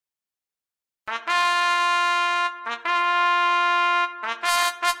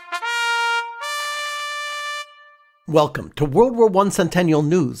Welcome to World War I Centennial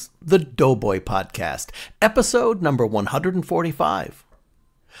News, the Doughboy Podcast, episode number 145.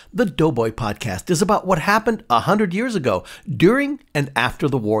 The Doughboy Podcast is about what happened 100 years ago, during and after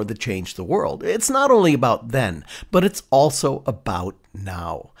the war that changed the world. It's not only about then, but it's also about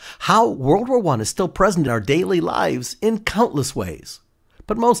now. How World War I is still present in our daily lives in countless ways.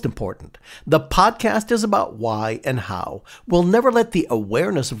 But most important, the podcast is about why and how we'll never let the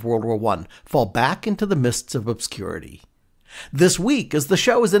awareness of World War I fall back into the mists of obscurity. This week, as the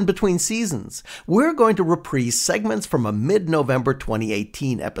show is in between seasons, we're going to reprise segments from a mid-November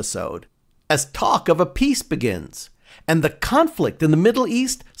 2018 episode, as talk of a peace begins, and the conflict in the Middle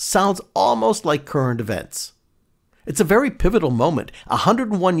East sounds almost like current events. It's a very pivotal moment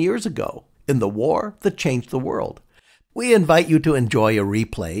 101 years ago in the war that changed the world. We invite you to enjoy a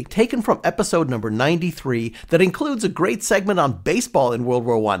replay taken from episode number 93 that includes a great segment on baseball in World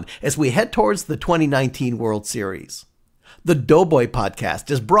War I as we head towards the 2019 World Series. The Doughboy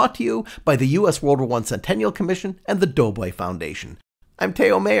Podcast is brought to you by the U.S. World War I Centennial Commission and the Doughboy Foundation. I'm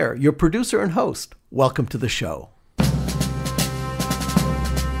Theo, your producer and host. Welcome to the show.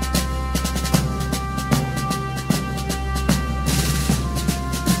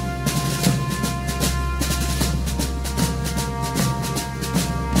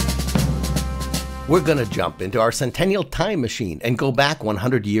 We're going to jump into our Centennial time machine and go back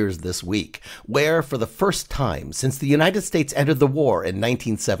 100 years this week, where for the first time since the United States entered the war in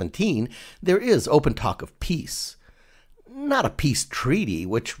 1917, there is open talk of peace. Not a peace treaty,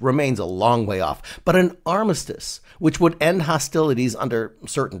 which remains a long way off, but an armistice, which would end hostilities under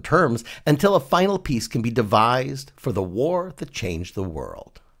certain terms until a final peace can be devised for the war that changed the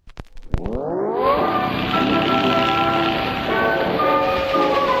world.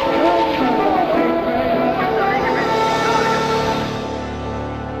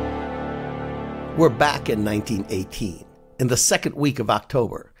 We're back in 1918, in the second week of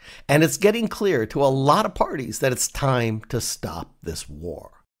October, and it's getting clear to a lot of parties that it's time to stop this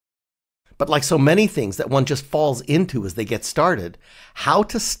war. But like so many things that one just falls into as they get started, how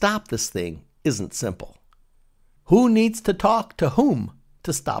to stop this thing isn't simple. Who needs to talk to whom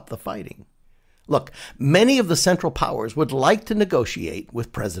to stop the fighting? Look, many of the Central Powers would like to negotiate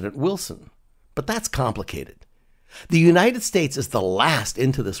with President Wilson, but that's complicated. The United States is the last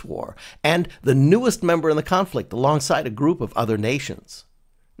into this war, and the newest member in the conflict alongside a group of other nations.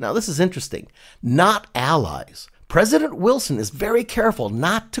 Now, this is interesting. Not allies. President Wilson is very careful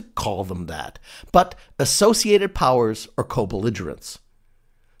not to call them that, but associated powers or co-belligerents.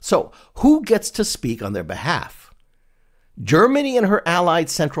 So, who gets to speak on their behalf? Germany and her allied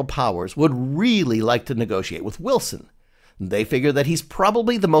Central Powers would really like to negotiate with Wilson. They figure that he's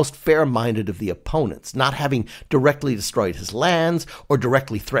probably the most fair-minded of the opponents, not having directly destroyed his lands or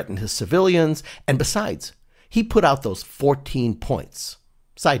directly threatened his civilians, and besides, he put out those 14 points.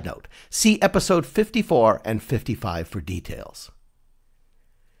 Side note, see episode 54 and 55 for details.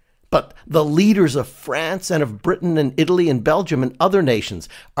 But the leaders of France and of Britain and Italy and Belgium and other nations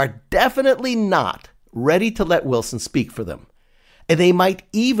are definitely not ready to let Wilson speak for them. And they might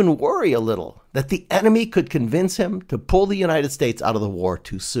even worry a little that the enemy could convince him to pull the United States out of the war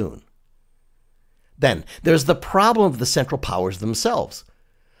too soon. Then there's the problem of the Central Powers themselves.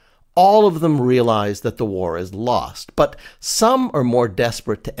 All of them realize that the war is lost, but some are more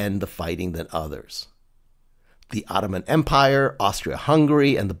desperate to end the fighting than others. The Ottoman Empire,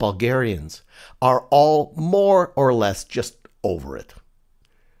 Austria-Hungary, and the Bulgarians are all more or less just over it.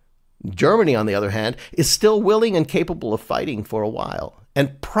 Germany, on the other hand, is still willing and capable of fighting for a while,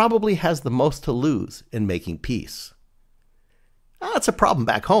 and probably has the most to lose in making peace. That's a problem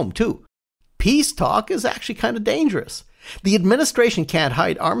back home, too. Peace talk is actually kind of dangerous. The administration can't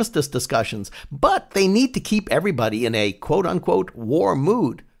hide armistice discussions, but they need to keep everybody in a quote-unquote war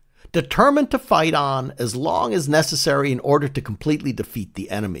mood, determined to fight on as long as necessary in order to completely defeat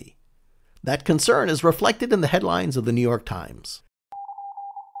the enemy. That concern is reflected in the headlines of the New York Times.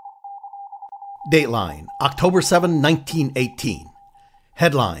 Dateline, October 7, 1918.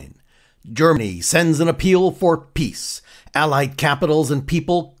 Headline, Germany sends an appeal for peace. Allied capitals and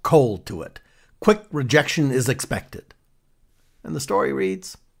people cold to it. Quick rejection is expected. And the story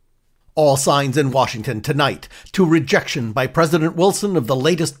reads, all signs in Washington tonight to rejection by President Wilson of the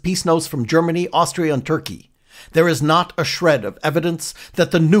latest peace notes from Germany, Austria, and Turkey. There is not a shred of evidence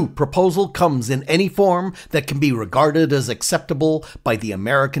that the new proposal comes in any form that can be regarded as acceptable by the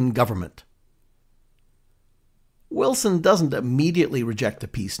American government. Wilson doesn't immediately reject the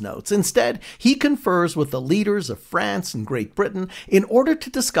peace notes. Instead, he confers with the leaders of France and Great Britain in order to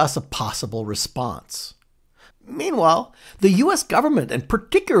discuss a possible response. Meanwhile, the U.S. government, and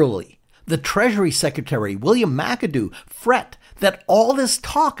particularly The Treasury Secretary, William McAdoo, fret that all this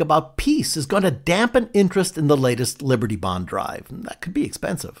talk about peace is going to dampen interest in the latest Liberty Bond drive. That could be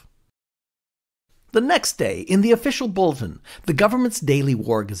expensive. The next day, in the official bulletin, the government's daily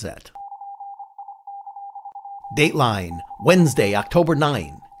war gazette. Dateline, Wednesday, October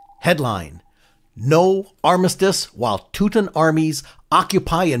 9. Headline, No armistice while Teuton armies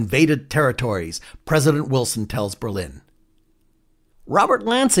occupy invaded territories, President Wilson tells Berlin. Robert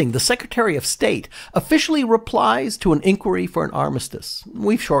Lansing, the Secretary of State, officially replies to an inquiry for an armistice.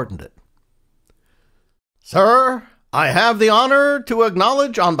 We've shortened it. Sir, I have the honor to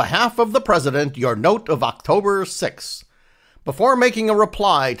acknowledge on behalf of the President your note of October 6. Before making a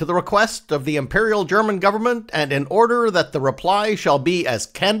reply to the request of the Imperial German government, and in order that the reply shall be as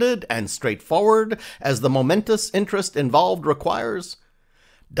candid and straightforward as the momentous interest involved requires,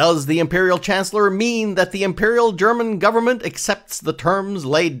 does the Imperial Chancellor mean that the Imperial German government accepts the terms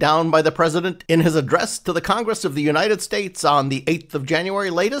laid down by the President in his address to the Congress of the United States on the 8th of January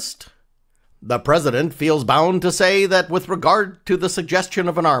latest? The President feels bound to say that with regard to the suggestion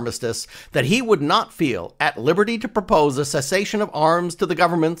of an armistice, that he would not feel at liberty to propose a cessation of arms to the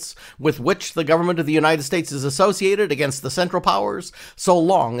governments with which the government of the United States is associated against the Central Powers, so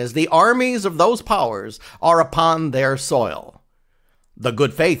long as the armies of those powers are upon their soil. The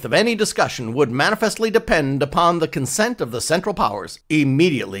good faith of any discussion would manifestly depend upon the consent of the Central Powers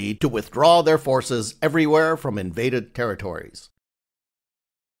immediately to withdraw their forces everywhere from invaded territories.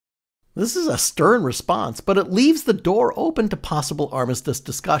 This is a stern response, but it leaves the door open to possible armistice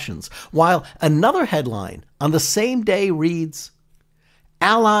discussions, while another headline on the same day reads,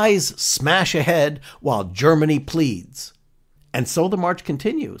 Allies smash ahead while Germany pleads. And so the march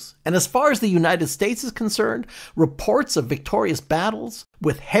continues. And as far as the United States is concerned, reports of victorious battles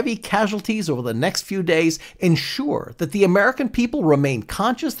with heavy casualties over the next few days ensure that the American people remain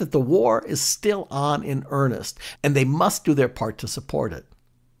conscious that the war is still on in earnest, and they must do their part to support it.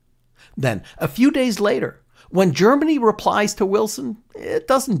 Then, a few days later, when Germany replies to Wilson, it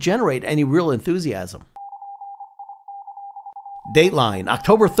doesn't generate any real enthusiasm. Dateline,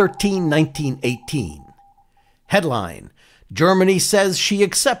 October 13, 1918. Headline, Germany says she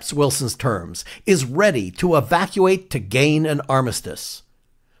accepts Wilson's terms, is ready to evacuate to gain an armistice.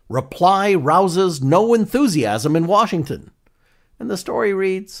 Reply rouses no enthusiasm in Washington. And the story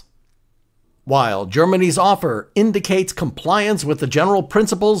reads, While Germany's offer indicates compliance with the general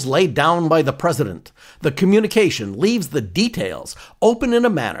principles laid down by the President, the communication leaves the details open in a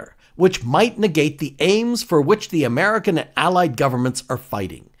manner which might negate the aims for which the American and Allied governments are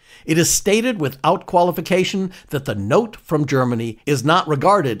fighting. It is stated without qualification that the note from Germany is not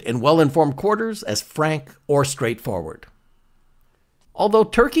regarded in well-informed quarters as frank or straightforward. Although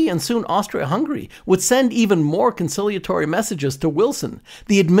Turkey and soon Austria-Hungary would send even more conciliatory messages to Wilson,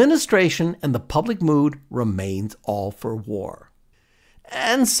 the administration and the public mood remains all for war.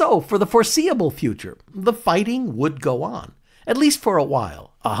 And so, for the foreseeable future, the fighting would go on, at least for a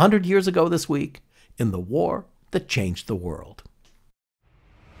while, 100 years ago this week, in the war that changed the world.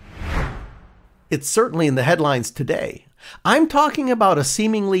 It's certainly in the headlines today. I'm talking about a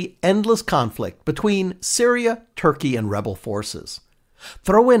seemingly endless conflict between Syria, Turkey, and rebel forces.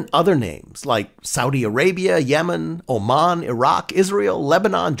 Throw in other names like Saudi Arabia, Yemen, Oman, Iraq, Israel,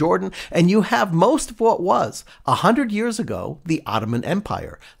 Lebanon, Jordan, and you have most of what was, 100 years ago, the Ottoman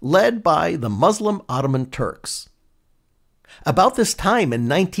Empire, led by the Muslim Ottoman Turks. About this time in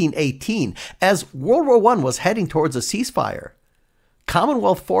 1918, as World War I was heading towards a ceasefire,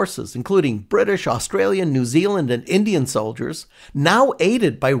 Commonwealth forces, including British, Australian, New Zealand, and Indian soldiers, now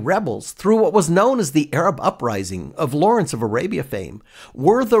aided by rebels through what was known as the Arab Uprising of Lawrence of Arabia fame,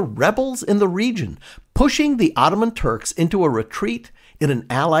 were the rebels in the region pushing the Ottoman Turks into a retreat in an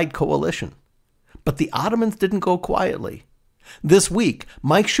allied coalition. But the Ottomans didn't go quietly. This week,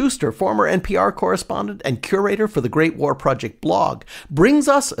 Mike Shuster, former NPR correspondent and curator for the Great War Project blog, brings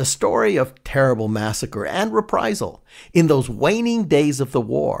us a story of terrible massacre and reprisal in those waning days of the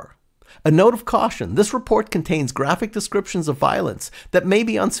war. A note of caution, this report contains graphic descriptions of violence that may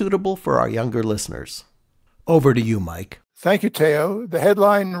be unsuitable for our younger listeners. Over to you, Mike. Thank you, Theo. The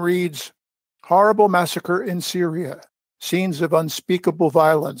headline reads, Horrible Massacre in Syria. Scenes of unspeakable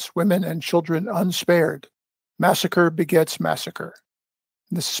violence, women and children unspared. Massacre begets massacre.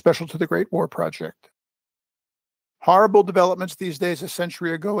 This is special to the Great War Project. Horrible developments these days a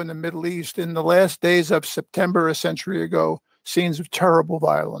century ago in the Middle East. In the last days of September a century ago, scenes of terrible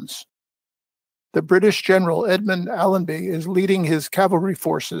violence. The British General Edmund Allenby is leading his cavalry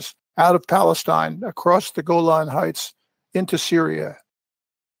forces out of Palestine across the Golan Heights into Syria.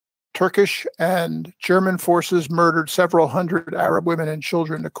 Turkish and German forces murdered several hundred Arab women and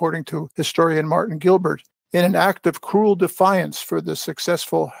children, according to historian Martin Gilbert, in an act of cruel defiance for the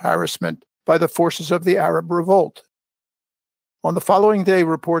successful harassment by the forces of the Arab revolt. On the following day,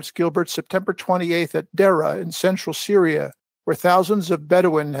 reports Gilbert, September 28th at Dera in central Syria, where thousands of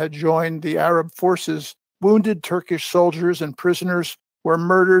Bedouin had joined the Arab forces, wounded Turkish soldiers and prisoners were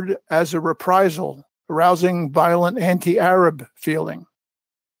murdered as a reprisal, arousing violent anti-Arab feeling.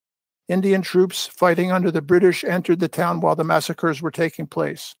 Indian troops fighting under the British entered the town while the massacres were taking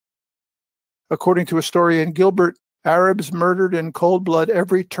place. According to historian Gilbert, Arabs murdered in cold blood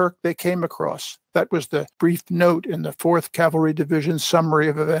every Turk they came across. That was the brief note in the 4th Cavalry Division's summary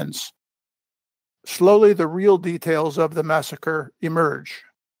of events. Slowly, the real details of the massacre emerge.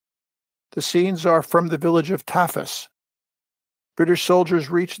 The scenes are from the village of Tafas. British soldiers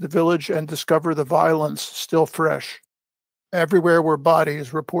reach the village and discover the violence still fresh. Everywhere were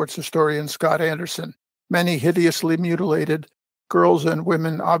bodies, reports historian Scott Anderson, many hideously mutilated, girls and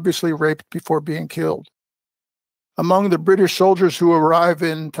women obviously raped before being killed. Among the British soldiers who arrive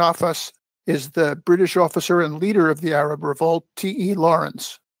in Tafas is the British officer and leader of the Arab revolt, T.E.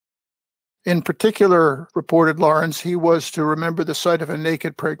 Lawrence. In particular, reported Lawrence, he was to remember the sight of a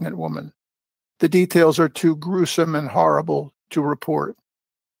naked pregnant woman. The details are too gruesome and horrible to report.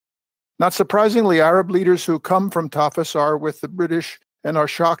 Not surprisingly, Arab leaders who come from Tafas are with the British and are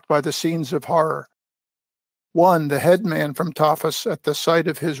shocked by the scenes of horror. One, the headman from Tafas, at the sight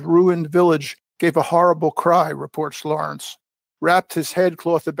of his ruined village, gave a horrible cry, reports Lawrence, wrapped his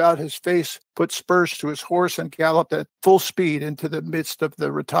headcloth about his face, put spurs to his horse, and galloped at full speed into the midst of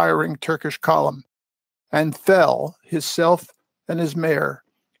the retiring Turkish column, and fell, himself and his mare,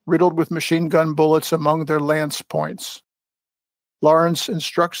 riddled with machine gun bullets among their lance points. Lawrence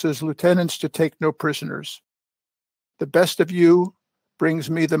instructs his lieutenants to take no prisoners. The best of you brings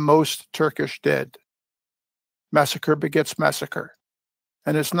me the most Turkish dead. Massacre begets massacre,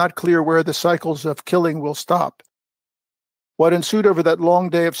 and it's not clear where the cycles of killing will stop. What ensued over that long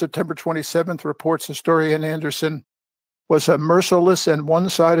day of September 27th, reports historian Anderson, was a merciless and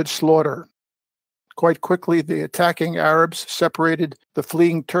one-sided slaughter. Quite quickly, the attacking Arabs separated the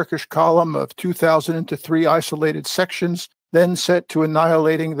fleeing Turkish column of 2,000 into 3 isolated sections, then set to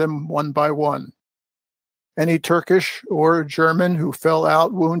annihilating them one by one. Any Turkish or German who fell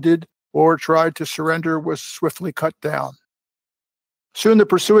out wounded or tried to surrender was swiftly cut down. Soon the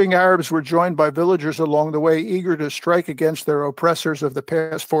pursuing Arabs were joined by villagers along the way, eager to strike against their oppressors of the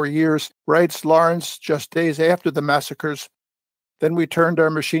past 4 years, writes Lawrence just days after the massacres. Then we turned our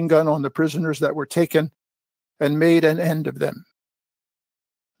machine gun on the prisoners that were taken and made an end of them.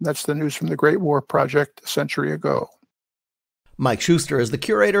 That's the news from the Great War Project a century ago. Mike Shuster is the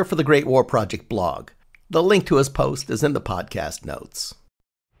curator for the Great War Project blog. The link to his post is in the podcast notes.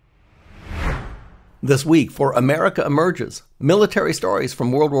 This week, for America Emerges, Military Stories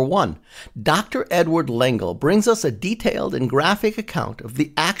from World War I, Dr. Edward Lengel brings us a detailed and graphic account of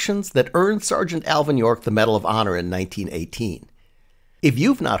the actions that earned Sergeant Alvin York the Medal of Honor in 1918. If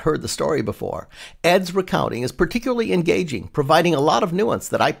you've not heard the story before, Ed's recounting is particularly engaging, providing a lot of nuance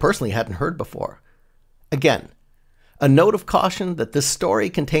that I personally hadn't heard before. Again, a note of caution that this story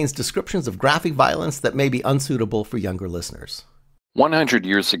contains descriptions of graphic violence that may be unsuitable for younger listeners. 100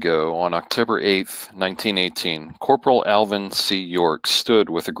 years ago, on October 8, 1918, Corporal Alvin C. York stood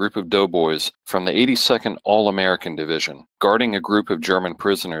with a group of doughboys from the 82nd All-American Division, guarding a group of German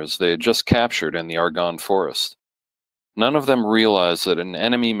prisoners they had just captured in the Argonne Forest. None of them realized that an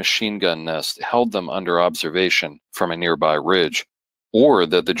enemy machine gun nest held them under observation from a nearby ridge, or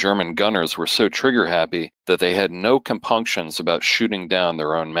that the German gunners were so trigger-happy that they had no compunctions about shooting down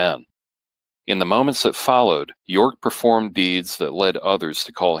their own men. In the moments that followed, York performed deeds that led others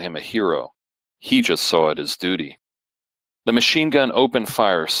to call him a hero. He just saw it as duty. The machine gun opened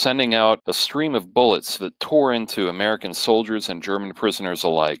fire, sending out a stream of bullets that tore into American soldiers and German prisoners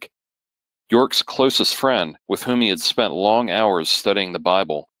alike. York's closest friend, with whom he had spent long hours studying the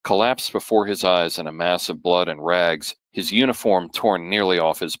Bible, collapsed before his eyes in a mass of blood and rags, his uniform torn nearly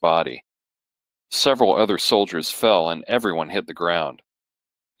off his body. Several other soldiers fell and everyone hit the ground.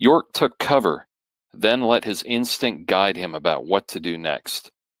 York took cover, then let his instinct guide him about what to do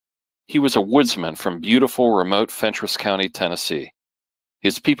next. He was a woodsman from beautiful, remote Fentress County, Tennessee.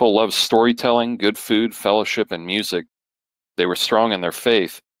 His people loved storytelling, good food, fellowship, and music. They were strong in their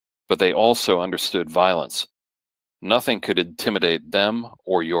faith, but they also understood violence. Nothing could intimidate them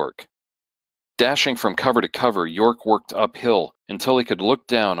or York. Dashing from cover to cover, York worked uphill until he could look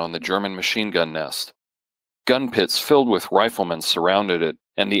down on the German machine gun nest. Gun pits filled with riflemen surrounded it,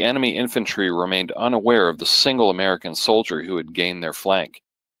 and the enemy infantry remained unaware of the single American soldier who had gained their flank.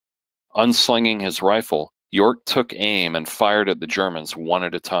 Unslinging his rifle, York took aim and fired at the Germans one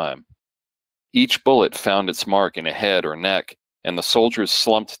at a time. Each bullet found its mark in a head or neck, and the soldiers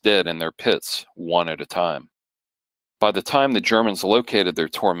slumped dead in their pits, one at a time. By the time the Germans located their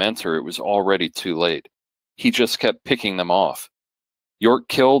tormentor, it was already too late. He just kept picking them off. York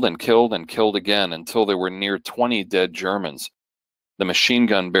killed and killed and killed again until there were near 20 dead Germans. The machine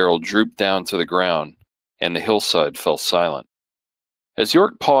gun barrel drooped down to the ground, and the hillside fell silent. As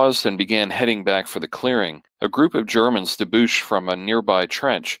York paused and began heading back for the clearing, a group of Germans debouched from a nearby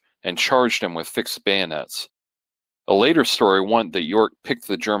trench and charged him with fixed bayonets. A later story went that York picked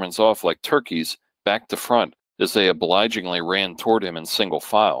the Germans off like turkeys, back to front, as they obligingly ran toward him in single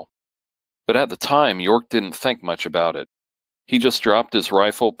file. But at the time, York didn't think much about it. He just dropped his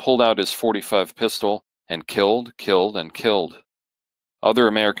rifle, pulled out his .45 pistol, and killed, and killed. Other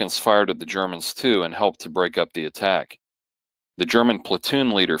Americans fired at the Germans too and helped to break up the attack. The German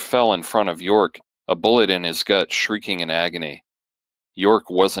platoon leader fell in front of York, a bullet in his gut, shrieking in agony. York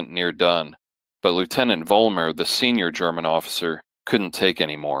wasn't near done, but Lieutenant Vollmer, the senior German officer, couldn't take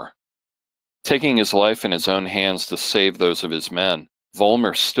any more. Taking his life in his own hands to save those of his men,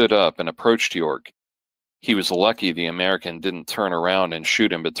 Vollmer stood up and approached York. He was lucky the American didn't turn around and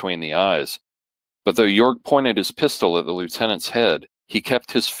shoot him between the eyes. But though York pointed his pistol at the lieutenant's head, he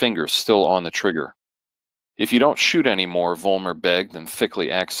kept his finger still on the trigger. "If you don't shoot anymore," Vollmer begged in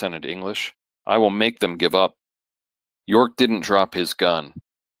thickly accented English, "I will make them give up." York didn't drop his gun.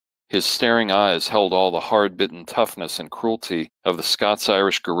 His staring eyes held all the hard-bitten toughness and cruelty of the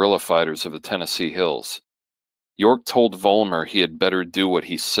Scots-Irish guerrilla fighters of the Tennessee hills. York told Vollmer he had better do what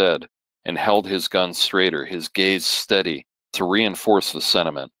he said, and held his gun straighter, his gaze steady, to reinforce the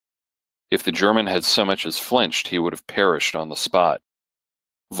sentiment. If the German had so much as flinched, he would have perished on the spot.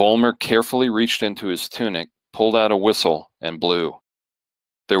 Vollmer carefully reached into his tunic, pulled out a whistle, and blew.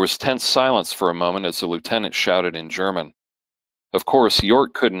 There was tense silence for a moment as the lieutenant shouted in German. Of course,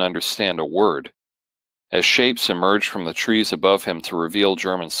 York couldn't understand a word. As shapes emerged from the trees above him to reveal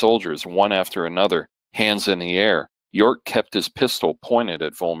German soldiers, one after another, hands in the air, York kept his pistol pointed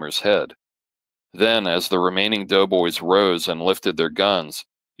at Vollmer's head. Then, as the remaining doughboys rose and lifted their guns,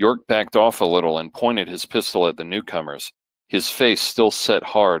 York backed off a little and pointed his pistol at the newcomers, his face still set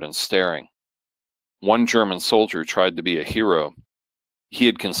hard and staring. One German soldier tried to be a hero. He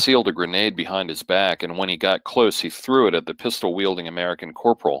had concealed a grenade behind his back, and when he got close, he threw it at the pistol-wielding American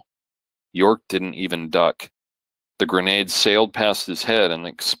corporal. York didn't even duck. The grenade sailed past his head and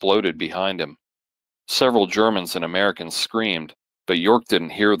exploded behind him. Several Germans and Americans screamed, but York didn't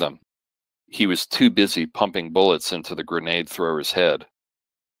hear them. He was too busy pumping bullets into the grenade thrower's head.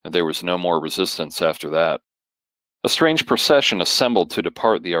 There was no more resistance after that. A strange procession assembled to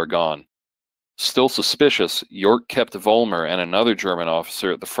depart the Argonne. Still suspicious, York kept Vollmer and another German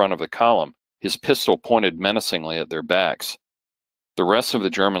officer at the front of the column, his pistol pointed menacingly at their backs. The rest of the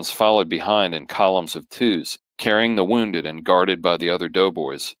Germans followed behind in columns of twos, carrying the wounded and guarded by the other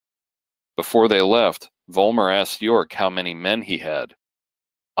doughboys. Before they left, Vollmer asked York how many men he had.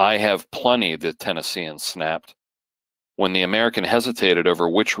 "I have plenty," the Tennessean snapped. When the American hesitated over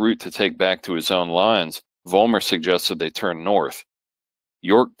which route to take back to his own lines, Vollmer suggested they turn north.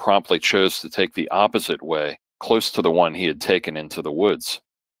 York promptly chose to take the opposite way, close to the one he had taken into the woods.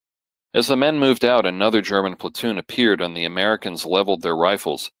 As the men moved out, another German platoon appeared and the Americans leveled their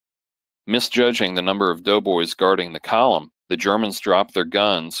rifles. Misjudging the number of doughboys guarding the column, the Germans dropped their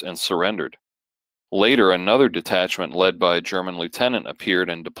guns and surrendered. Later, another detachment led by a German lieutenant appeared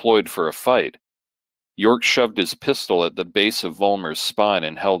and deployed for a fight. York shoved his pistol at the base of Vollmer's spine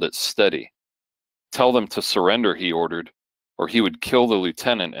and held it steady. "Tell them to surrender," he ordered, or he would kill the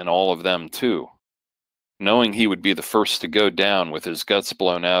lieutenant and all of them too. Knowing he would be the first to go down with his guts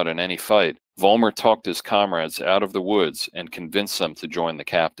blown out in any fight, Vollmer talked his comrades out of the woods and convinced them to join the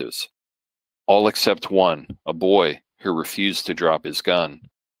captives. All except one, a boy, who refused to drop his gun.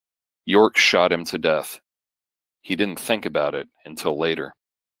 York shot him to death. He didn't think about it until later.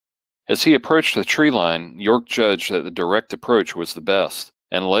 As he approached the tree line, York judged that the direct approach was the best,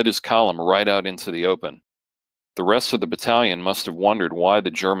 and led his column right out into the open. The rest of the battalion must have wondered why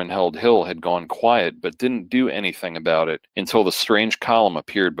the German-held hill had gone quiet but didn't do anything about it until the strange column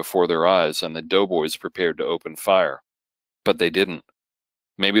appeared before their eyes and the doughboys prepared to open fire. But they didn't.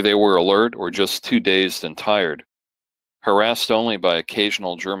 Maybe they were alert or just too dazed and tired. Harassed only by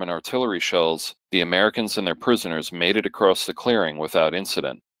occasional German artillery shells, the Americans and their prisoners made it across the clearing without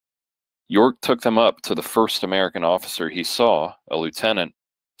incident. York took them up to the first American officer he saw, a lieutenant,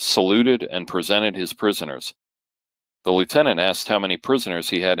 saluted and presented his prisoners. The lieutenant asked how many prisoners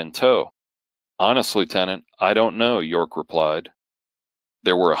he had in tow. "Honest, Lieutenant, I don't know," York replied.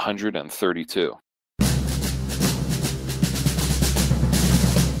 There were 132.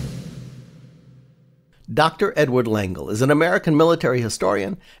 Dr. Edward Lengel is an American military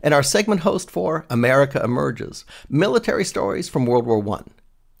historian and our segment host for America Emerges, Military Stories from World War I.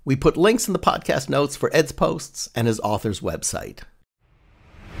 We put links in the podcast notes for Ed's posts and his author's website.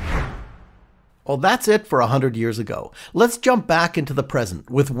 Well, that's it for 100 years ago. Let's jump back into the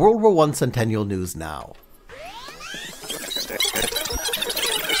present with World War I Centennial news now.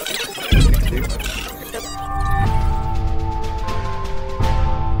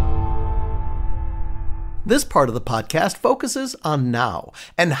 This part of the podcast focuses on now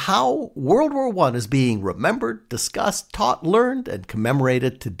and how World War I is being remembered, discussed, taught, learned, and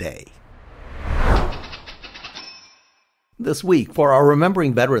commemorated today. This week, for our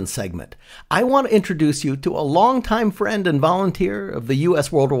Remembering Veterans segment, I want to introduce you to a longtime friend and volunteer of the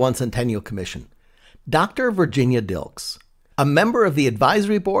U.S. World War I Centennial Commission, Dr. Virginia Dilkes, a member of the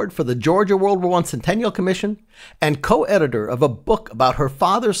advisory board for the Georgia World War I Centennial Commission and co-editor of a book about her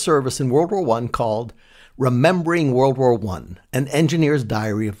father's service in World War I called Remembering World War I, An Engineer's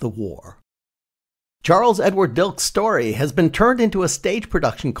Diary of the War. Charles Edward Dilkes' story has been turned into a stage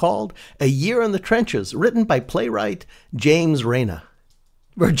production called A Year in the Trenches, written by playwright James Reyna.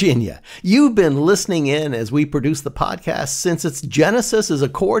 Virginia, you've been listening in as we produce the podcast since its genesis as a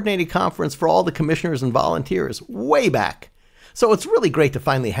coordinating conference for all the commissioners and volunteers way back. So it's really great to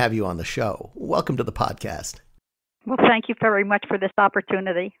finally have you on the show. Welcome to the podcast. Well, thank you very much for this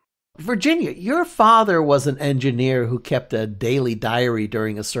opportunity. Virginia, your father was an engineer who kept a daily diary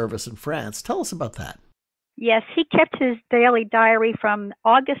during his service in France. Tell us about that. Yes, he kept his daily diary from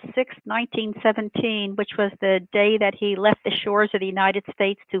August 6, 1917, which was the day that he left the shores of the United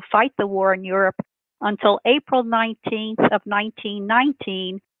States to fight the war in Europe, until April 19th of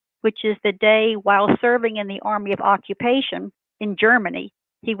 1919, which is the day while serving in the Army of Occupation in Germany,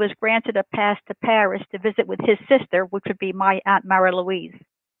 he was granted a pass to Paris to visit with his sister, which would be my Aunt Marie Louise.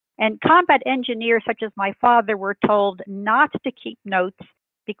 And combat engineers such as my father were told not to keep notes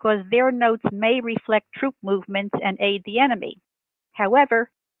because their notes may reflect troop movements and aid the enemy.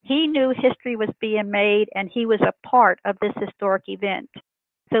 However, he knew history was being made and he was a part of this historic event.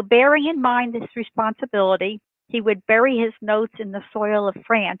 So bearing in mind this responsibility, he would bury his notes in the soil of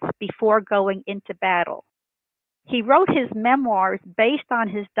France before going into battle. He wrote his memoirs based on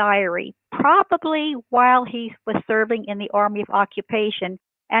his diary, probably while he was serving in the Army of Occupation,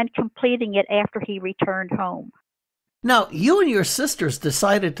 and completing it after he returned home. Now, you and your sisters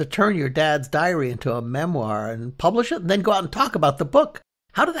decided to turn your dad's diary into a memoir and publish it, and then go out and talk about the book.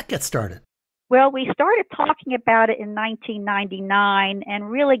 How did that get started? Well, we started talking about it in 1999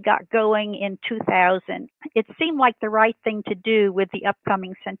 and really got going in 2000. It seemed like the right thing to do with the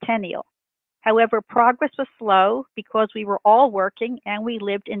upcoming Centennial. However, progress was slow because we were all working and we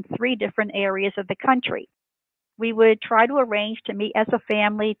lived in 3 different areas of the country. We would try to arrange to meet as a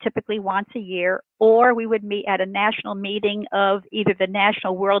family, typically once a year, or we would meet at a national meeting of either the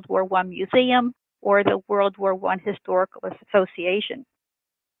National World War I Museum or the World War I Historical Association.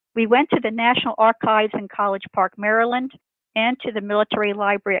 We went to the National Archives in College Park, Maryland, and to the Military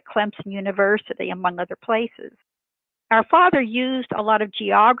Library at Clemson University, among other places. Our father used a lot of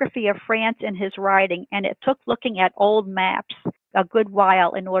geography of France in his writing, and it took looking at old maps a good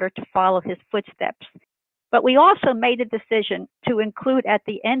while in order to follow his footsteps. But we also made a decision to include at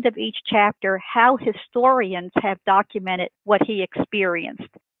the end of each chapter how historians have documented what he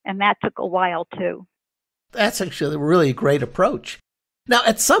experienced, and that took a while too. That's actually a really great approach. Now,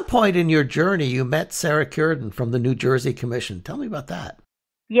 at some point in your journey, you met Sarah Curtin from the New Jersey Commission. Tell me about that.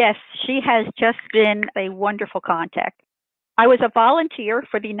 Yes, she has just been a wonderful contact. I was a volunteer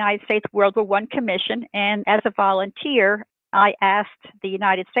for the United States World War I Commission, and as a volunteer, I asked the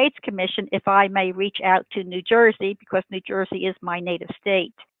United States Commission if I may reach out to New Jersey because New Jersey is my native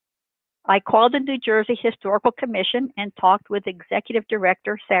state. I called the New Jersey Historical Commission and talked with Executive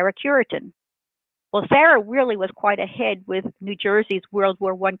Director Sarah Curtin. Well, Sarah really was quite ahead with New Jersey's World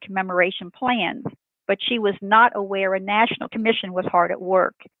War I commemoration plans, but she was not aware a national commission was hard at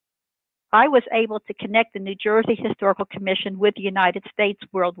work. I was able to connect the New Jersey Historical Commission with the United States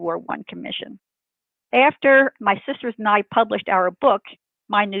World War I Commission. After my sisters and I published our book,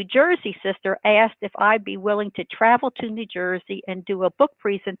 my New Jersey sister asked if I'd be willing to travel to New Jersey and do a book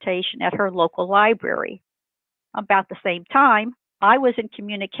presentation at her local library. About the same time, I was in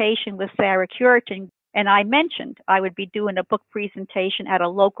communication with Sarah Curtin, and I mentioned I would be doing a book presentation at a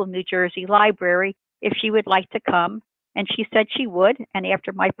local New Jersey library if she would like to come, and she said she would, and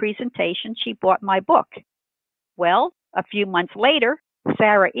after my presentation, she bought my book. Well, a few months later,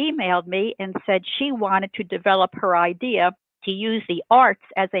 Sarah emailed me and said she wanted to develop her idea to use the arts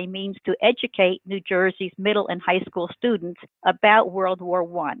as a means to educate New Jersey's middle and high school students about World War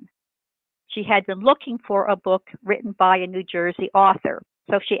I. She had been looking for a book written by a New Jersey author,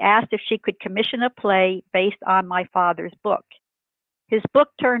 so she asked if she could commission a play based on my father's book. His book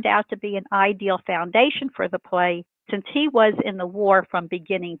turned out to be an ideal foundation for the play, since he was in the war from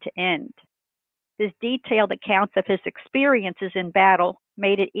beginning to end. His detailed accounts of his experiences in battle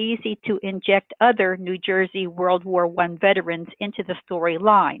made it easy to inject other New Jersey World War I veterans into the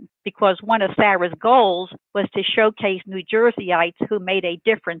storyline, because one of Sarah's goals was to showcase New Jerseyites who made a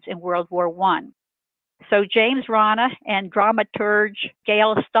difference in World War I. So James Rana and dramaturge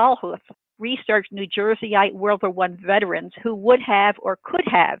Gail Stahlhoff researched New Jerseyite World War I veterans who would have or could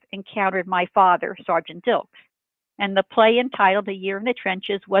have encountered my father, Sergeant Dilkes. And the play, entitled A Year in the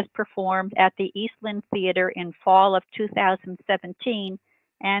Trenches, was performed at the Eastland Theater in fall of 2017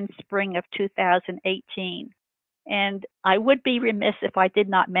 and spring of 2018. And I would be remiss if I did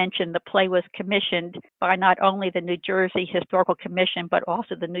not mention the play was commissioned by not only the New Jersey Historical Commission, but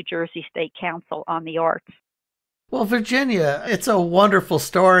also the New Jersey State Council on the Arts. Well, Virginia, it's a wonderful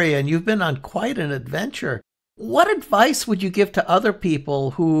story, and you've been on quite an adventure. What advice would you give to other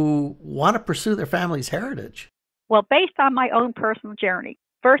people who want to pursue their family's heritage? Well, based on my own personal journey,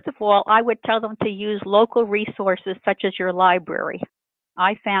 first of all, I would tell them to use local resources such as your library.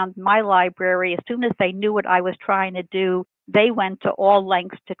 I found my library, as soon as they knew what I was trying to do, they went to all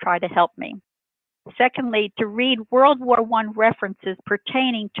lengths to try to help me. Secondly, to read World War I references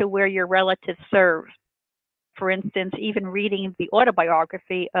pertaining to where your relatives served. For instance, even reading the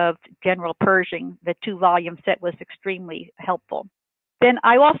autobiography of General Pershing, the 2-volume set, was extremely helpful. Then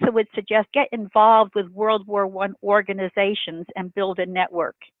I also would suggest get involved with World War I organizations and build a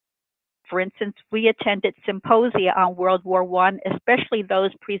network. For instance, we attended symposia on World War I, especially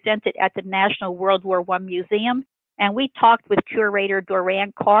those presented at the National World War I Museum, and we talked with curator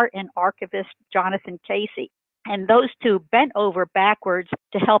Doran Cart and archivist Jonathan Casey. And those two bent over backwards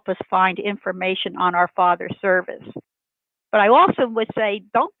to help us find information on our father's service. But I also would say,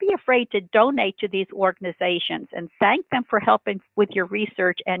 don't be afraid to donate to these organizations and thank them for helping with your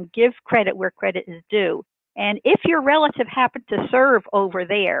research and give credit where credit is due. And if your relative happened to serve over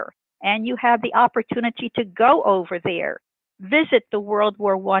there and you have the opportunity to go over there, visit the World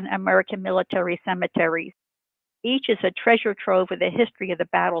War I American military cemeteries. Each is a treasure trove of the history of the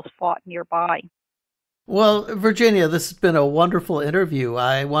battles fought nearby. Well, Virginia, this has been a wonderful interview.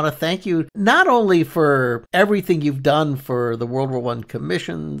 I want to thank you not only for everything you've done for the World War I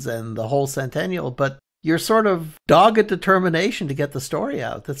commissions and the whole Centennial, but your sort of dogged determination to get the story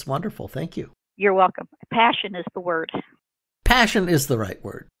out. That's wonderful. Thank you. You're welcome. Passion is the word. Passion is the right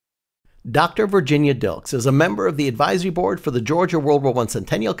word. Dr. Virginia Dilkes is a member of the advisory board for the Georgia World War I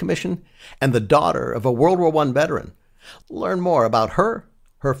Centennial Commission and the daughter of a World War I veteran. Learn more about her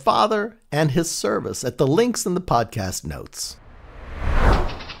father, and his service at the links in the podcast notes.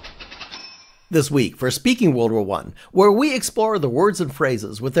 This week for Speaking World War I, where we explore the words and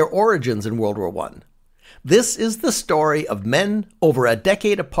phrases with their origins in World War I. This is the story of men over a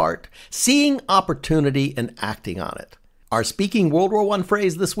decade apart, seeing opportunity and acting on it. Our Speaking World War I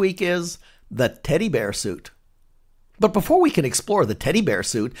phrase this week is the teddy bear suit. But before we can explore the teddy bear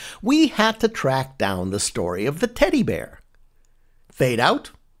suit, we had to track down the story of the teddy bear. Fade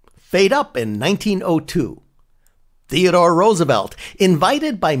out, fade up in 1902. Theodore Roosevelt,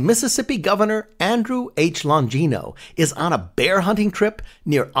 invited by Mississippi Governor Andrew H. Longino, is on a bear hunting trip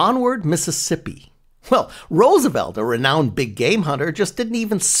near Onward, Mississippi. Well, Roosevelt, a renowned big game hunter, just didn't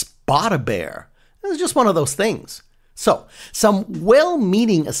even spot a bear. It was just one of those things. So, some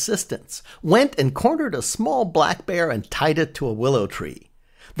well-meaning assistants went and cornered a small black bear and tied it to a willow tree.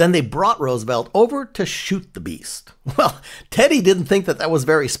 Then they brought Roosevelt over to shoot the beast. Well, Teddy didn't think that was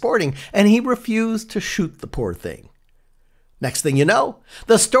very sporting, and he refused to shoot the poor thing. Next thing you know,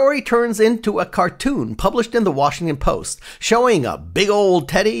 the story turns into a cartoon published in the Washington Post, showing a big old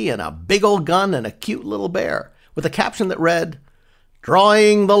Teddy and a big old gun and a cute little bear, with a caption that read,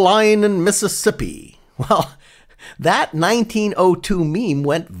 "Drawing the line in Mississippi." Well, that 1902 meme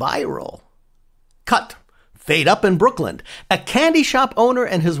went viral. Cut. Fade up in Brooklyn. A candy shop owner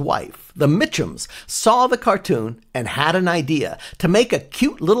and his wife, the Mitchums, saw the cartoon and had an idea to make a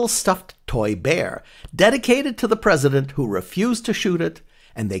cute little stuffed toy bear dedicated to the president who refused to shoot it,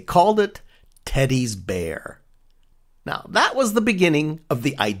 and they called it Teddy's Bear. Now, that was the beginning of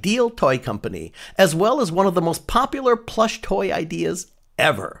the Ideal Toy Company, as well as one of the most popular plush toy ideas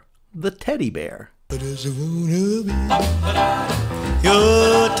ever, the teddy bear. What does it wanna be?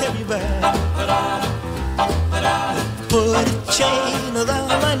 Your teddy bear. Put a chain around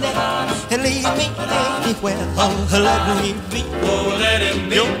my neck and leave me anywhere. Oh, let me be. Oh, let him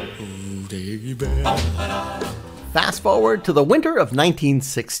be. Oh, baby. Fast forward to the winter of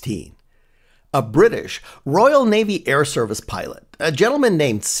 1916. A British Royal Navy Air Service pilot, a gentleman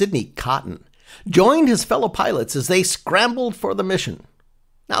named Sidney Cotton, joined his fellow pilots as they scrambled for the mission.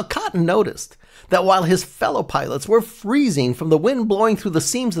 Now, Cotton noticed that while his fellow pilots were freezing from the wind blowing through the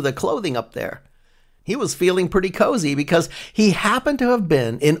seams of their clothing up there, he was feeling pretty cozy because he happened to have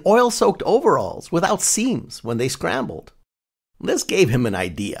been in oil-soaked overalls without seams when they scrambled. This gave him an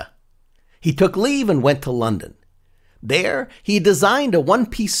idea. He took leave and went to London. There, he designed a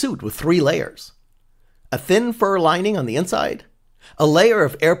one-piece suit with 3 layers. A thin fur lining on the inside, a layer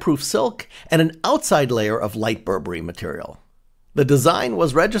of airproof silk, and an outside layer of light Burberry material. The design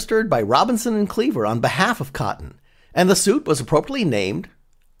was registered by Robinson and Cleaver on behalf of Cotton, and the suit was appropriately named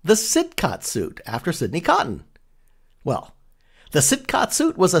the Sidcot suit after Sidney Cotton. Well, the Sidcot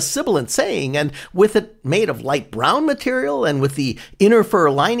suit was a sibilant saying, and with it made of light brown material and with the inner fur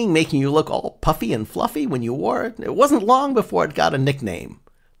lining making you look all puffy and fluffy when you wore it, it wasn't long before it got a nickname,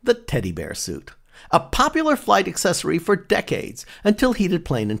 the teddy bear suit, a popular flight accessory for decades until heated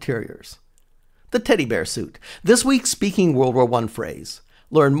plane interiors. The teddy bear suit, this week's Speaking World War I phrase.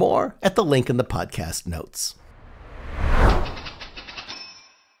 Learn more at the link in the podcast notes.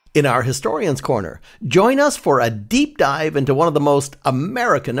 In our Historian's Corner, join us for a deep dive into one of the most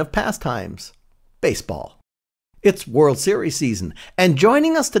American of pastimes, baseball. It's World Series season, and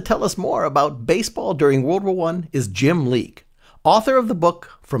joining us to tell us more about baseball during World War I is Jim Leeke, author of the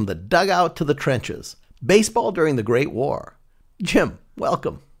book From the Dugout to the Trenches, Baseball During the Great War. Jim,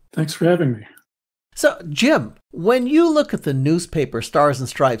 welcome. Thanks for having me. So, Jim, when you look at the newspaper Stars and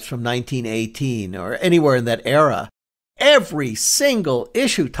Stripes from 1918 or anywhere in that era, every single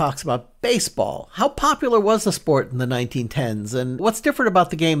issue talks about baseball. How popular was the sport in the 1910s, and what's different about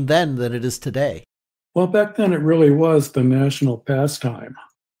the game then than it is today? Well, back then it really was the national pastime.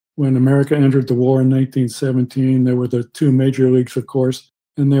 When America entered the war in 1917, there were the 2 major leagues, of course,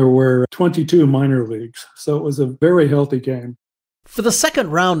 and there were 22 minor leagues. So it was a very healthy game. For the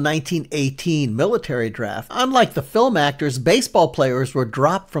second round 1918 military draft, unlike the film actors, baseball players were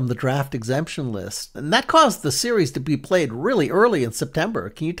dropped from the draft exemption list. And that caused the series to be played really early in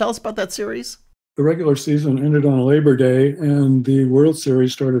September. Can you tell us about that series? The regular season ended on Labor Day, and the World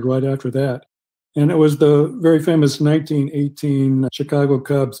Series started right after that. And it was the very famous 1918 Chicago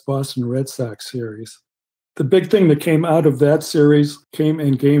Cubs-Boston Red Sox series. The big thing that came out of that series came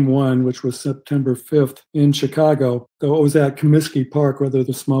in Game 1, which was September 5th in Chicago, though it was at Comiskey Park, rather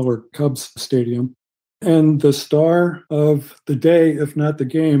the smaller Cubs stadium. And the star of the day, if not the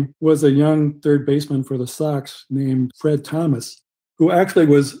game, was a young third baseman for the Sox named Fred Thomas, who actually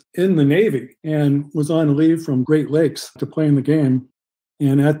was in the Navy and was on leave from Great Lakes to play in the game.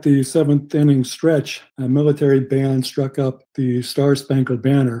 And at the 7th inning stretch, a military band struck up the Star-Spangled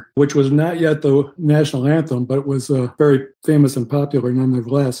Banner, which was not yet the national anthem, but was very famous and popular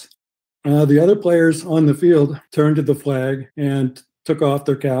nonetheless. The other players on the field turned to the flag and took off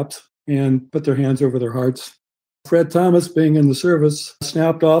their caps and put their hands over their hearts. Fred Thomas, being in the service,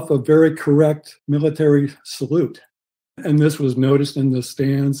 snapped off a very correct military salute. And this was noticed in the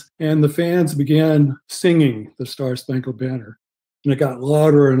stands, and the fans began singing the Star-Spangled Banner. And it got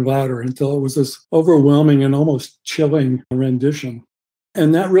louder and louder until it was this overwhelming and almost chilling rendition.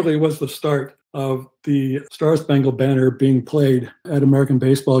 And that really was the start of the Star-Spangled Banner being played at American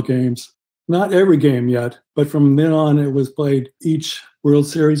baseball games. Not every game yet, but from then on it was played each World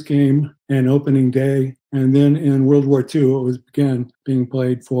Series game and opening day. And then in World War II, it was began being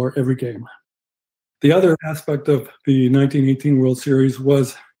played for every game. The other aspect of the 1918 World Series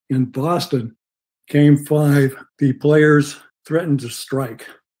was in Boston. Game 5, the players threatened to strike.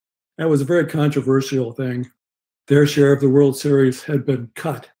 That was a very controversial thing. Their share of the World Series had been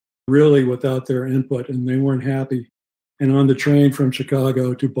cut, really without their input, and they weren't happy. And on the train from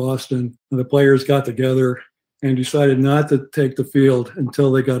Chicago to Boston, the players got together and decided not to take the field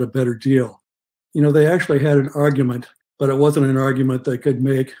until they got a better deal. You know, they actually had an argument, but it wasn't an argument they could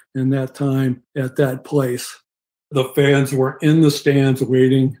make in that time at that place. The fans were in the stands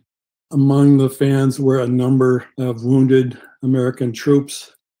waiting. Among the fans were a number of wounded American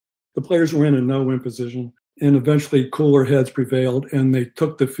troops. The players were in a no-win position, and eventually cooler heads prevailed, and they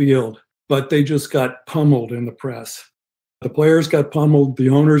took the field, but they just got pummeled in the press. The players got pummeled, the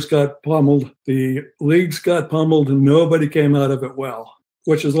owners got pummeled, the leagues got pummeled, and nobody came out of it well,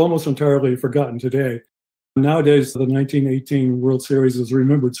 which is almost entirely forgotten today. Nowadays, the 1918 World Series is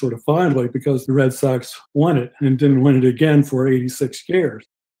remembered sort of fondly because the Red Sox won it and didn't win it again for 86 years.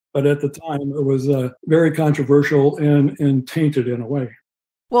 But at the time, it was very controversial and tainted in a way.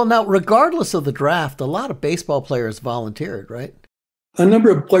 Well, now, regardless of the draft, a lot of baseball players volunteered, right? A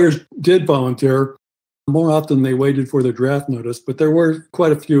number of players did volunteer. More often they waited for their draft notice, but there were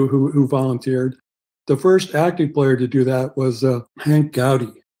quite a few who volunteered. The first active player to do that was Hank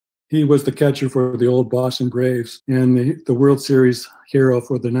Gowdy. He was the catcher for the old Boston Braves and the World Series hero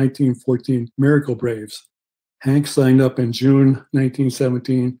for the 1914 Miracle Braves. Hank signed up in June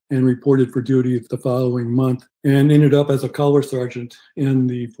 1917 and reported for duty the following month and ended up as a color sergeant in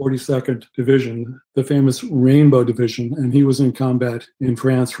the 42nd Division, the famous Rainbow Division, and he was in combat in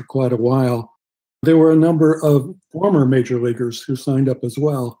France for quite a while. There were a number of former major leaguers who signed up as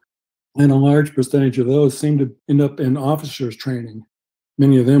well, and a large percentage of those seemed to end up in officers' training.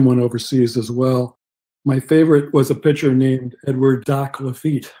 Many of them went overseas as well. My favorite was a pitcher named Edward Doc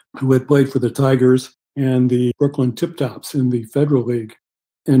Lafitte, who had played for the Tigers and the Brooklyn Tip-Tops in the Federal League.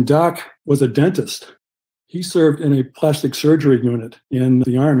 And Doc was a dentist. He served in a plastic surgery unit in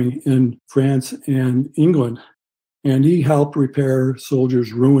the Army in France and England, and he helped repair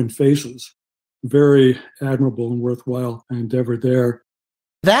soldiers' ruined faces. Very admirable and worthwhile endeavor there.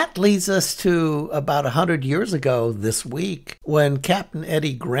 That leads us to about 100 years ago this week when Captain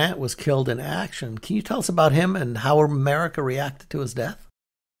Eddie Grant was killed in action. Can you tell us about him and how America reacted to his death?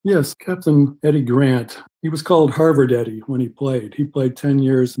 Yes, Captain Eddie Grant. He was called Harvard Eddie when he played. He played 10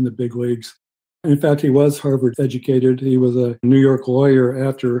 years in the big leagues. In fact, he was Harvard educated. He was a New York lawyer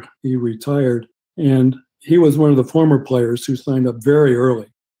after he retired. And he was one of the former players who signed up very early.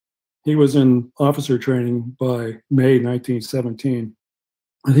 He was in officer training by May 1917.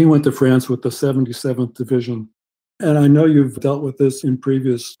 And he went to France with the 77th Division. And I know you've dealt with this in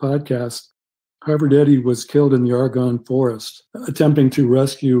previous podcasts. Harvard Eddie was killed in the Argonne Forest, attempting to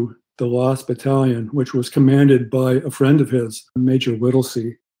rescue the Lost Battalion, which was commanded by a friend of his, Major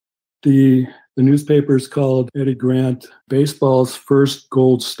Whittlesey. The newspapers called Eddie Grant baseball's first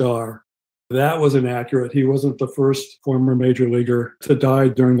gold star. That was inaccurate. He wasn't the first former major leaguer to die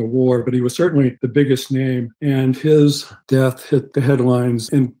during the war, but he was certainly the biggest name. And his death hit the headlines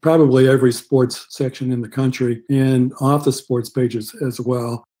in probably every sports section in the country and off the sports pages as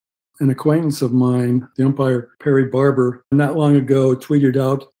well. An acquaintance of mine, the umpire Perry Barber, not long ago tweeted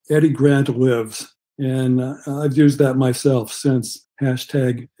out, "Eddie Grant lives." And I've used that myself since,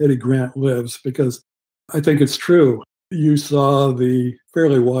 hashtag Eddie Grant lives, because I think it's true. You saw the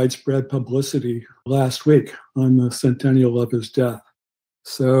fairly widespread publicity last week on the centennial of his death.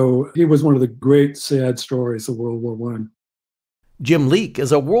 So he was one of the great sad stories of World War I. Jim Leeke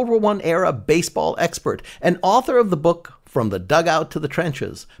is a World War I era baseball expert and author of the book From the Dugout to the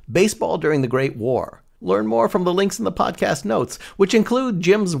Trenches, Baseball During the Great War. Learn more from the links in the podcast notes, which include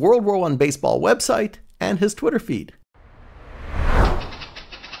Jim's World War I baseball website and his Twitter feed.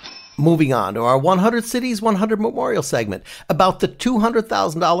 Moving on to our 100 Cities, 100 Memorial segment about the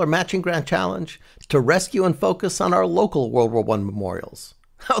 $200,000 matching grant challenge to rescue and focus on our local World War I memorials.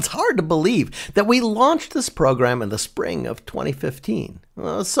 Now, it's hard to believe that we launched this program in the spring of 2015.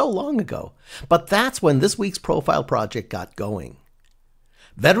 So long ago. But that's when this week's profile project got going.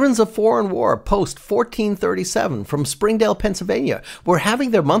 Veterans of Foreign War Post 1437 from Springdale, Pennsylvania were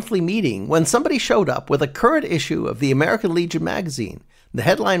having their monthly meeting when somebody showed up with a current issue of the American Legion magazine. The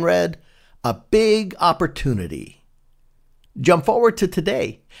headline read, "A Big Opportunity." Jump forward to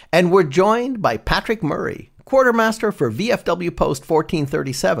today, and we're joined by Patrick Murray, quartermaster for VFW Post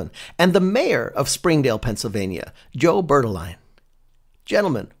 1437, and the mayor of Springdale, Pennsylvania, Joe Bertoline.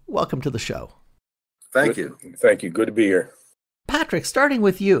 Gentlemen, welcome to the show. Thank you. Thank you. Good to be here. Patrick, starting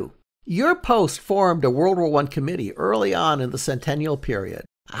with you. Your post formed a World War I committee early on in the Centennial period.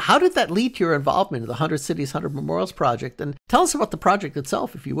 How did that lead to your involvement in the 100 Cities, 100 Memorials project? And tell us about the project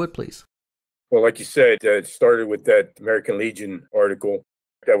itself, if you would, please. Well, like you said, it started with that American Legion article.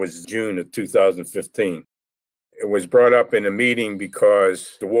 That was June of 2015. It was brought up in a meeting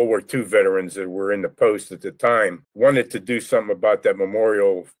because the World War II veterans that were in the post at the time wanted to do something about that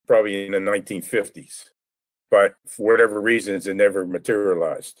memorial probably in the 1950s. But for whatever reasons, it never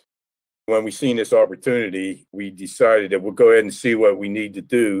materialized. When we seen this opportunity, we decided that we'll go ahead and see what we need to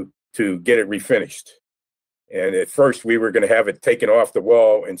do to get it refinished. And at first, we were going to have it taken off the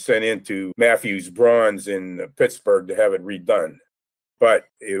wall and sent into Matthews Bronze in Pittsburgh to have it redone. But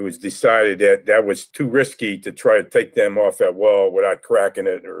it was decided that that was too risky to try to take them off that wall without cracking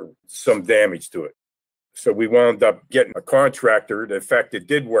it or some damage to it. So we wound up getting a contractor. In fact, it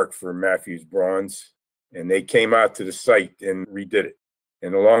did work for Matthews Bronze, and they came out to the site and redid it.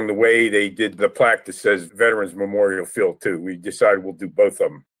 And along the way, they did the plaque that says Veterans Memorial Field, too. We decided we'll do both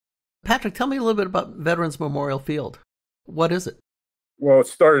of them. Patrick, tell me a little bit about Veterans Memorial Field. What is it? Well, it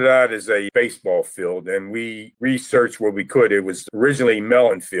started out as a baseball field, and we researched what we could. It was originally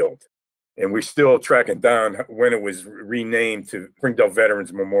Melon Field, and we're still tracking down when it was renamed to Springdale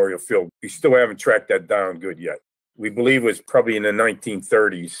Veterans Memorial Field. We still haven't tracked that down good yet. We believe it was probably in the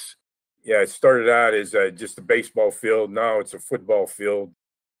 1930s. Yeah, it started out as just a baseball field. Now it's a football field.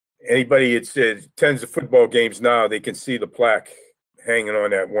 Anybody that attends the football games now, they can see the plaque hanging on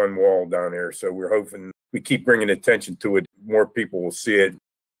that one wall down there. So we're hoping we keep bringing attention to it. More people will see it.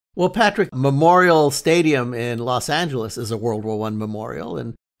 Well, Patrick, Memorial Stadium in Los Angeles is a World War I memorial,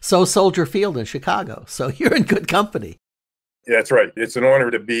 and so Soldier Field in Chicago. So you're in good company. Yeah, that's right. It's an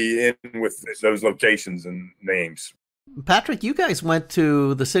honor to be in with those locations and names. Patrick, you guys went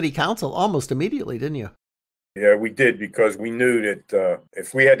to the city council almost immediately, didn't you? Yeah, we did, because we knew that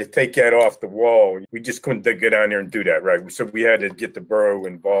if we had to take that off the wall, we just couldn't get down there and do that, right? So we had to get the borough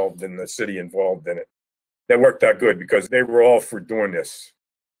involved and the city involved in it. That worked out good because they were all for doing this.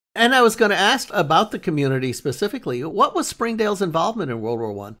 And I was going to ask about the community specifically. What was Springdale's involvement in World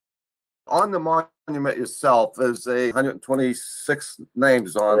War I? On the monument itself, there's 126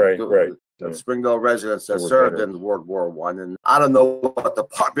 names on the Springdale residents that served in World War I. And I don't know what the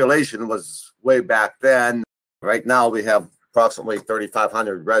population was way back then. Right now, we have approximately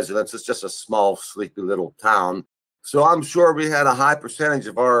 3,500 residents. It's just a small, sleepy little town. So I'm sure we had a high percentage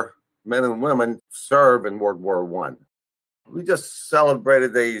of our men and women serve in World War I. We just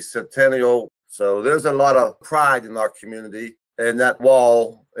celebrated the Centennial, so there's a lot of pride in our community. And that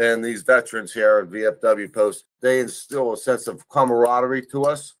wall and these veterans here at VFW Post, they instill a sense of camaraderie to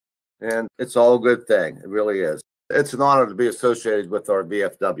us, and it's all a good thing. It really is. It's an honor to be associated with our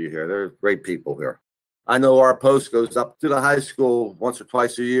VFW here. They're great people here. I know our post goes up to the high school once or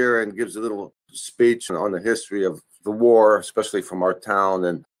twice a year and gives a little speech on the history of the war, especially from our town,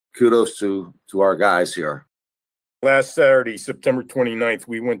 and kudos to our guys here. Last Saturday, September 29th,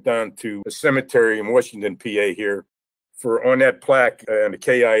 we went down to a cemetery in Washington, PA here. On that plaque on the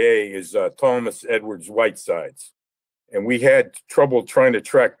KIA is Thomas Edwards Whitesides. And we had trouble trying to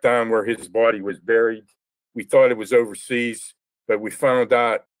track down where his body was buried. We thought it was overseas, but we found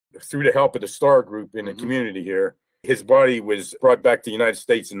out through the help of the Star Group in the community here, his body was brought back to the United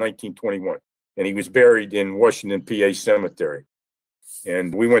States in 1921. And he was buried in Washington, PA Cemetery.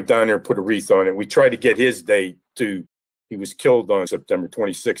 And we went down there and put a wreath on it. We tried to get his date too. He was killed on September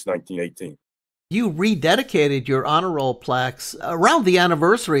 26, 1918. You rededicated your honor roll plaques around the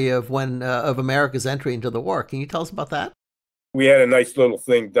anniversary of of America's entry into the war. Can you tell us about that? We had a nice little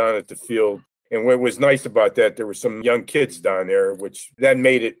thing down at the field. And what was nice about that, there were some young kids down there, which that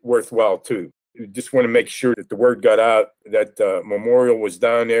made it worthwhile too. We just want to make sure that the word got out that memorial was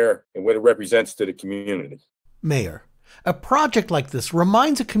down there and what it represents to the community. Mayor, a project like this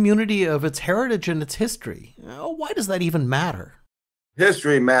reminds a community of its heritage and its history. Why does that even matter?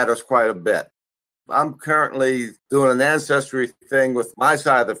 History matters quite a bit. I'm currently doing an ancestry thing with my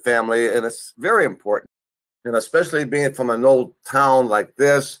side of the family, and it's very important. And especially being from an old town like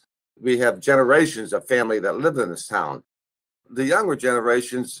this, we have generations of family that live in this town. The younger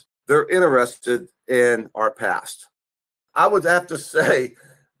generations, they're interested in our past. I would have to say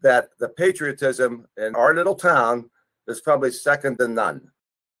that the patriotism in our little town is probably second to none.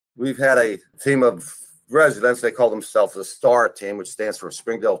 We've had a team of residents, they call themselves the STAR team, which stands for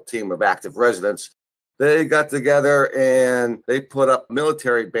Springdale Team of Active Residents. They got together and they put up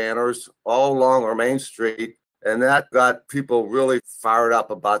military banners all along our main street. And that got people really fired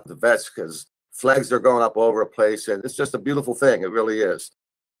up about the vets because flags are going up all over the place. And it's just a beautiful thing. It really is.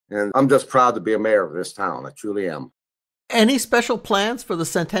 And I'm just proud to be a mayor of this town. I truly am. Any special plans for the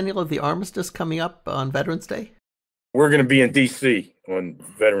Centennial of the Armistice coming up on Veterans Day? We're going to be in D.C. on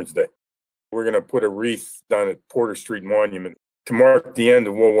Veterans Day. We're going to put a wreath down at Porter Street Monument to mark the end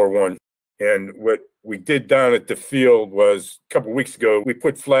of World War I. And what we did down at the field was a couple of weeks ago, we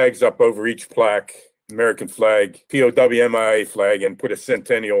put flags up over each plaque, American flag, POW/MIA flag, and put a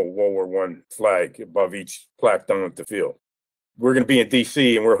Centennial World War I flag above each plaque down at the field. We're going to be in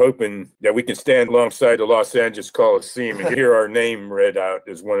D.C., and we're hoping that we can stand alongside the Los Angeles Coliseum and hear our name read out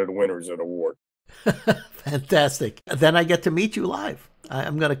as one of the winners of the award. Fantastic. Then I get to meet you live.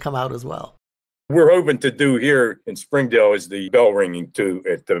 I'm going to come out as well. We're hoping to do here in Springdale is the bell ringing too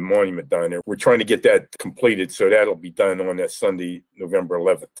at the monument down there. We're trying to get that completed, so that'll be done on that Sunday, November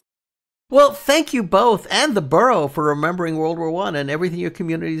 11th. Well, thank you both and the borough for remembering World War I and everything your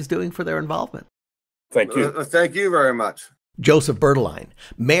community is doing for their involvement. Thank you. Thank you very much. Joseph Bertoline,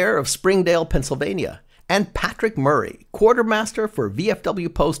 Mayor of Springdale, Pennsylvania, and Patrick Murray, Quartermaster for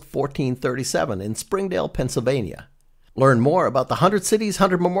VFW Post 1437 in Springdale, Pennsylvania. Learn more about the 100 Cities,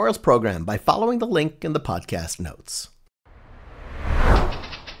 100 Memorials program by following the link in the podcast notes.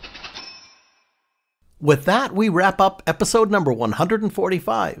 With that, we wrap up episode number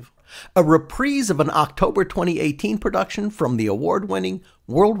 145, a reprise of an October 2018 production from the award-winning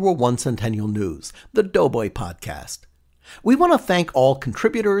World War I Centennial News, the Doughboy Podcast. We want to thank all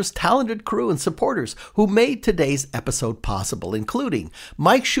contributors, talented crew, and supporters who made today's episode possible, including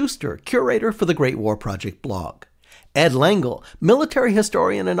Mike Shuster, curator for the Great War Project blog, Ed Lengel, military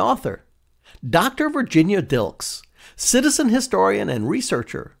historian and author, Dr. Virginia Dilkes, citizen historian and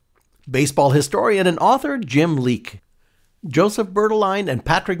researcher, baseball historian and author Jim Leeke, Joseph Bertoline and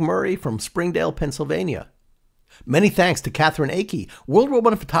Patrick Murray from Springdale, Pennsylvania. Many thanks to Katherine Akey, World War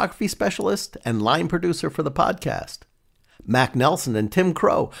I photography specialist and line producer for the podcast. Mac Nelson and Tim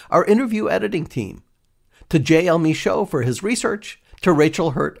Crow, our interview editing team. To J.L. Michaud for his research, to Rachel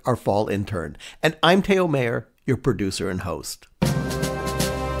Hurt, our fall intern. And I'm Theo Mayer, your producer and host.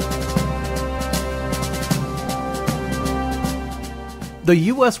 The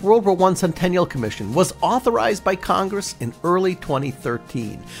U.S. World War I Centennial Commission was authorized by Congress in early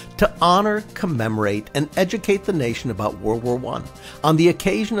 2013 to honor, commemorate, and educate the nation about World War I on the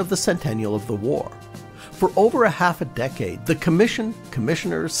occasion of the centennial of the war. For over a half a decade, the Commission,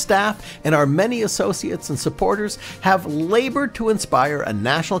 commissioners, staff, and our many associates and supporters have labored to inspire a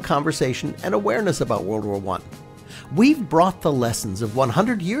national conversation and awareness about World War I. We've brought the lessons of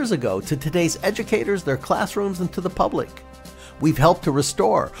 100 years ago to today's educators, their classrooms, and to the public. We've helped to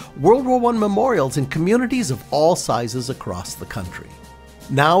restore World War I memorials in communities of all sizes across the country.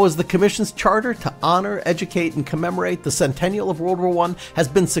 Now, as the Commission's charter to honor, educate, and commemorate the centennial of World War I has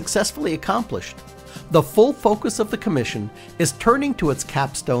been successfully accomplished, the full focus of the Commission is turning to its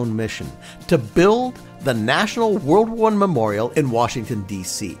capstone mission to build the National World War I Memorial in Washington,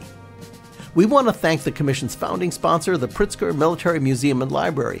 D.C. We want to thank the Commission's founding sponsor, the Pritzker Military Museum and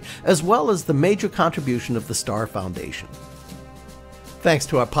Library, as well as the major contribution of the Starr Foundation. Thanks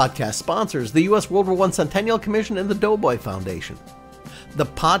to our podcast sponsors, the U.S. World War I Centennial Commission and the Doughboy Foundation. The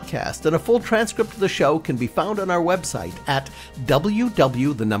podcast and a full transcript of the show can be found on our website at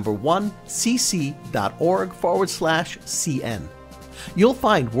www.1cc.org/CN. You'll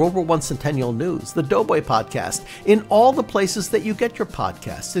find World War I Centennial News, the Doughboy Podcast, in all the places that you get your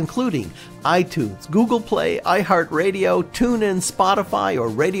podcasts, including iTunes, Google Play, iHeartRadio, TuneIn, Spotify, or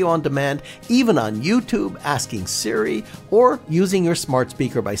Radio On Demand, even on YouTube, asking Siri, or using your smart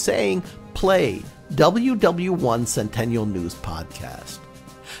speaker by saying, play WW1 Centennial News Podcast.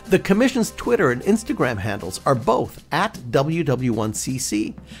 The Commission's Twitter and Instagram handles are both at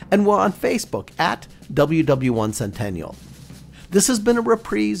WW1CC, and we're on Facebook at WW1 Centennial. This has been a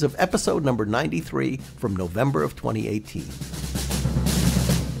reprise of episode number 93 from November of 2018.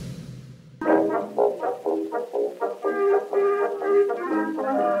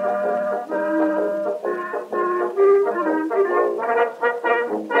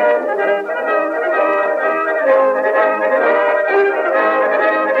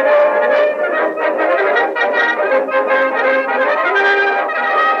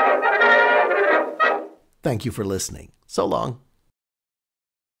 Thank you for listening. So long.